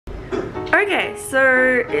Okay,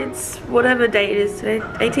 so it's whatever date it is today,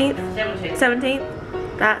 18th?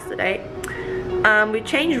 17th? That's the date. We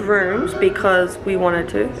changed rooms because we wanted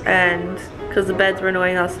to, and because the beds were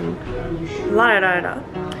annoying us and la da da da.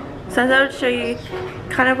 So I thought I'd show you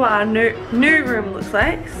kind of what our new room looks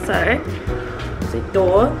like. So, it's a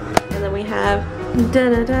door, and then we have da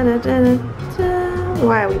da da da da da.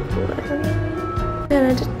 Why are we doing that?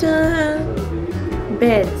 Da da da.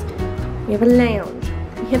 Beds. We have a lounge.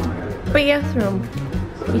 We have the bathroom.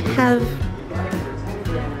 We have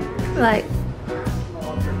like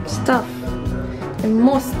stuff and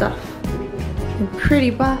more stuff. And pretty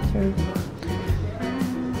bathroom.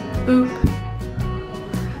 Boop.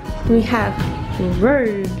 We have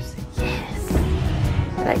robes. Yes.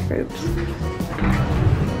 I like robes.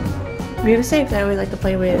 We have a safe that we like to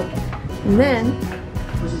play with. And then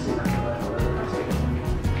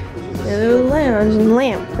a little lounge and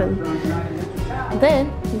lamp, and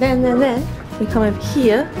then we come over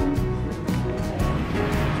here.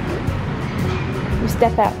 We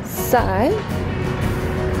step outside.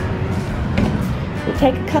 We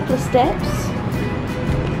take a couple of steps,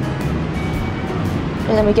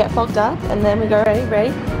 and then we get fogged up, and then we go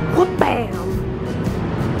ready. Whoop, bam!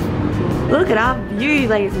 Look at our view,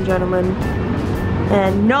 ladies and gentlemen,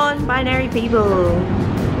 and non-binary people,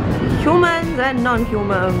 humans and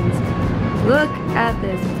non-humans. Look at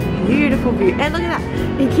this beautiful view, and look at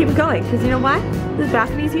that. It keeps going because you know why? This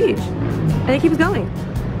balcony is huge, and it keeps going.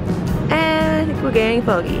 And I think we're getting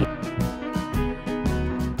foggy.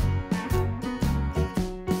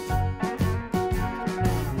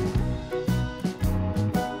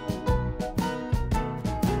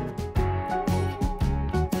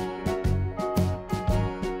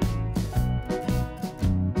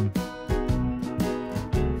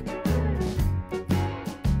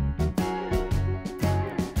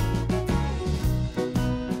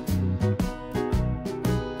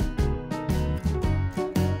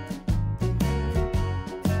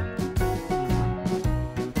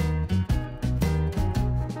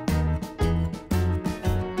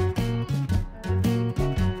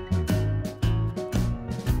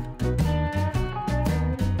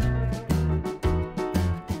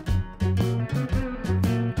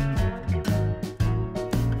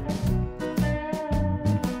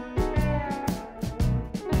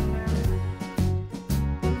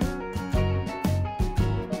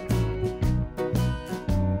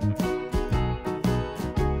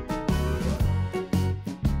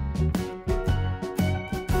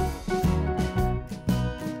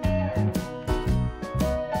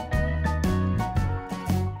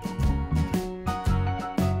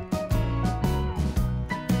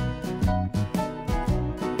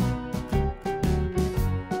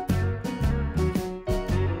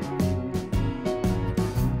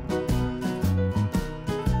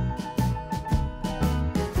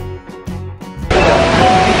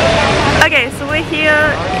 Okay, so we're here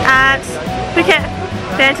at Phuket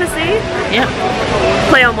Fantasy. Yeah.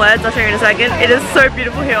 Play on words, I'll show you in a second. It is so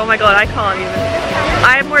beautiful here, oh my god, I can't even.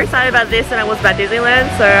 I'm more excited about this than I was about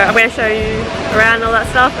Disneyland, so I'm going to show you around all that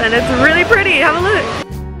stuff, and it's really pretty, have a look.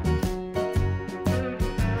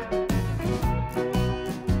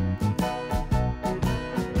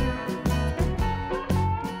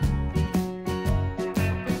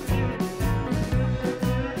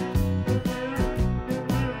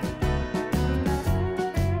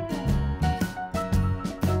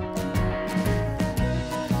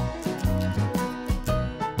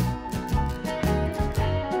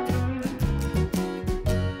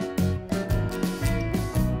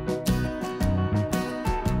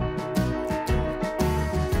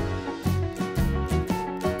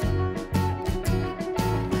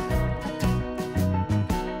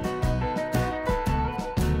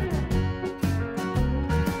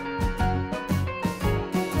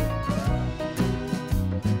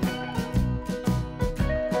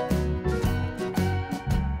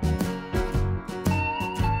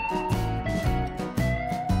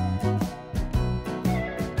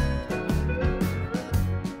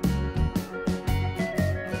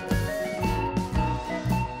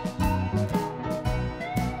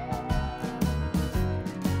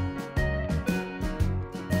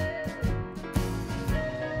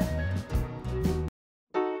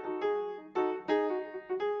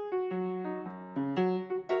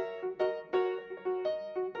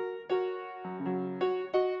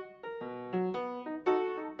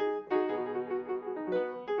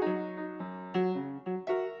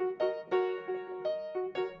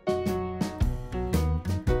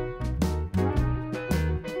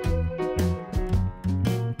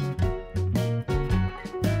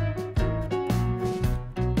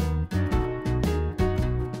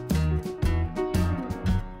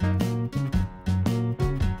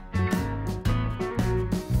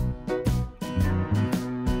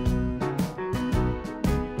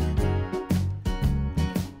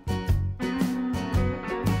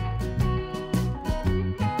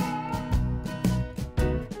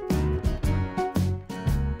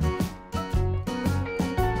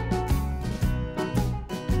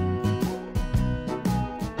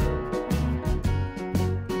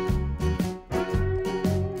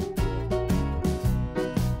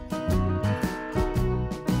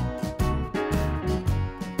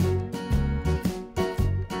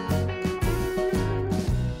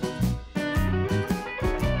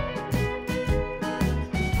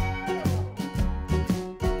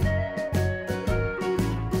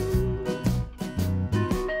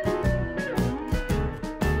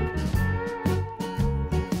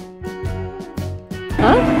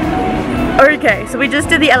 Okay, so we just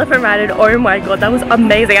did the elephant ride and oh my god, that was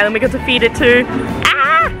amazing. And then we got to feed it too.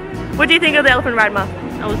 Ah! What do you think of the elephant ride, Ma?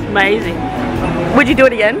 That was amazing. Would you do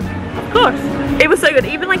it again? Of course. It was so good.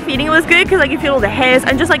 Even like feeding it was good because like you feel all the hairs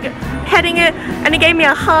and just like petting it, and it gave me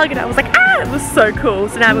a hug and I was like, ah, it was so cool.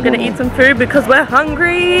 So now we're gonna eat some food because we're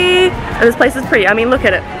hungry. And this place is pretty. I mean, look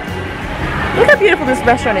at it. Look how beautiful this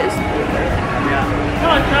restaurant is. Yeah.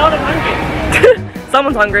 Oh, child, I'm hungry.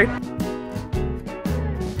 Someone's hungry.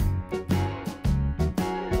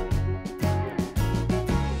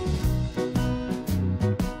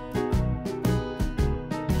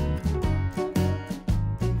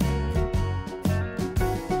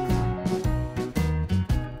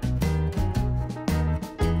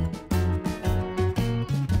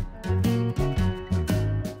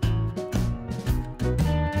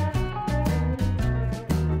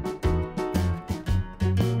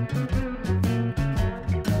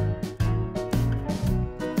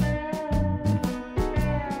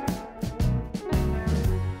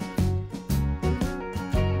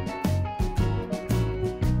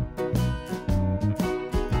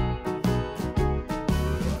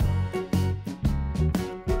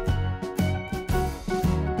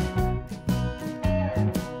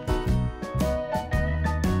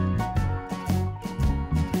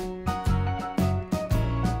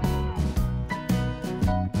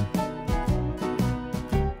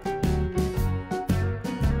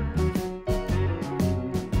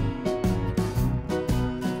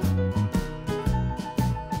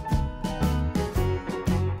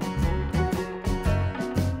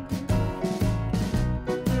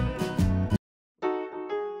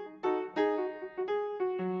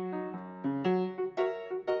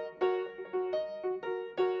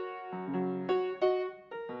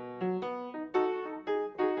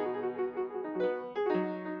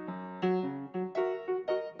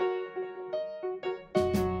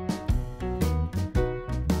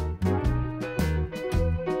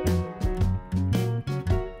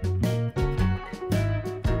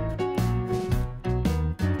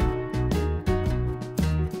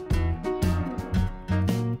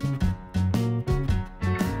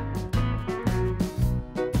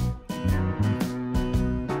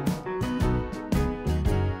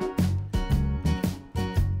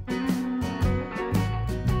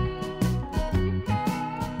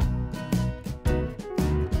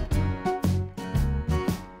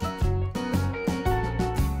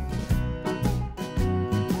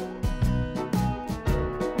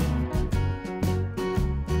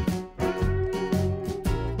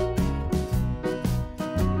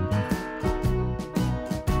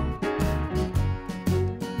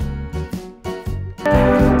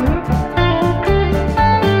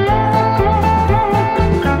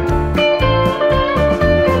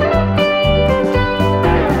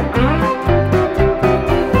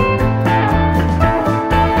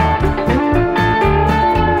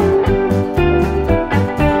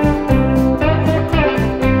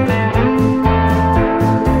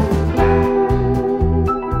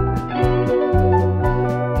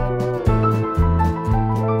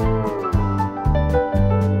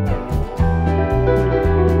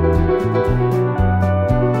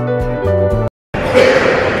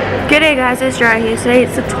 G'day guys, it's Dry here. Today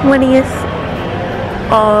it's the 20th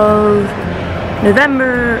of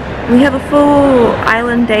November. We have a full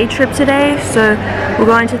island day trip today, so we're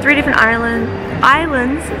going to 3 different islands,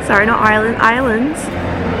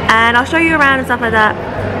 and I'll show you around and stuff like that.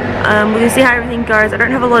 We're gonna see how everything goes. I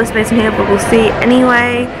don't have a lot of space in here, but we'll see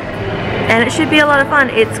anyway, and it should be a lot of fun.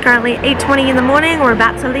 It's currently 8:20 in the morning. We're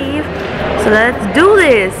about to leave, so let's do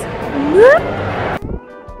this. Whoop.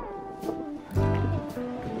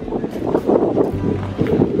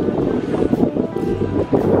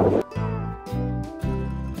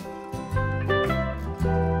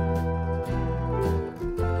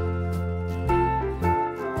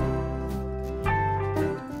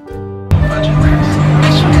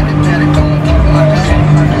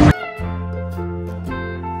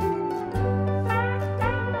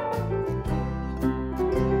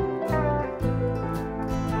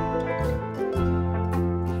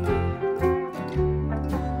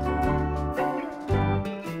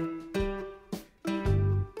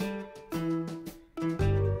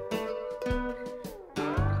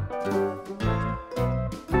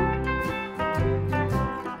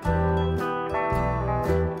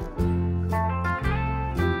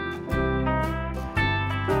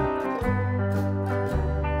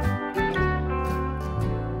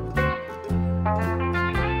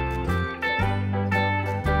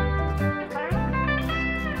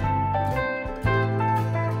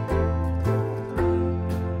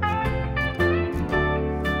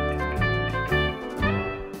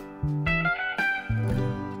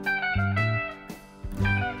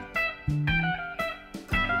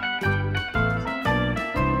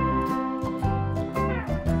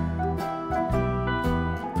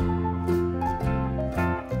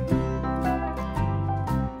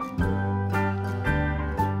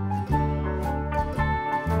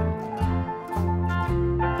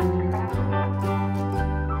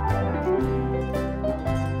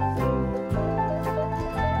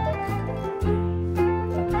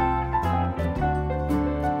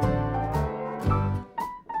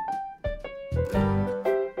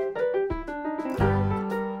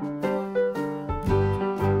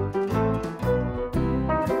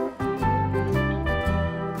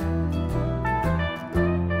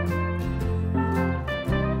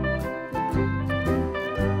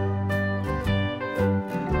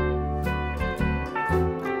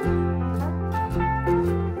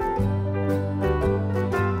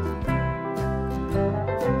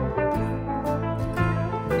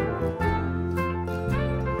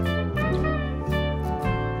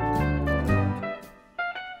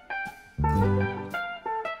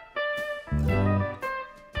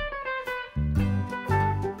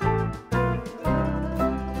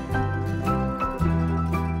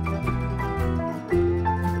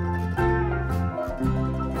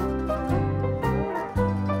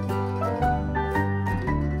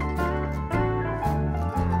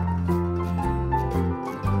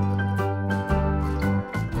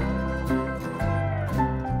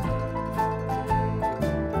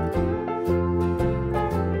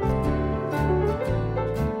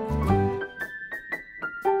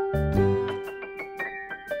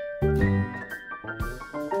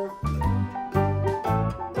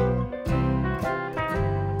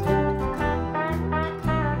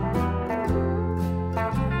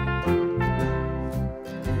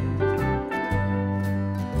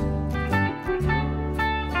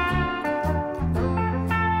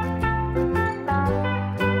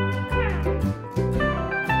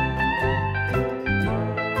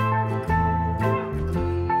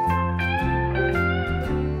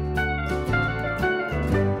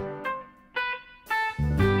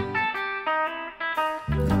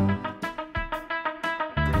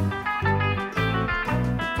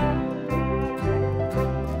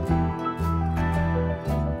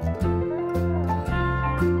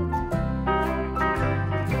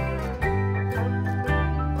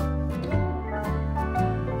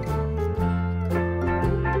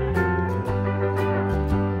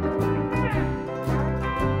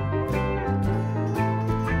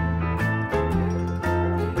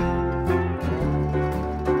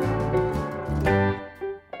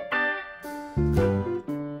 bye.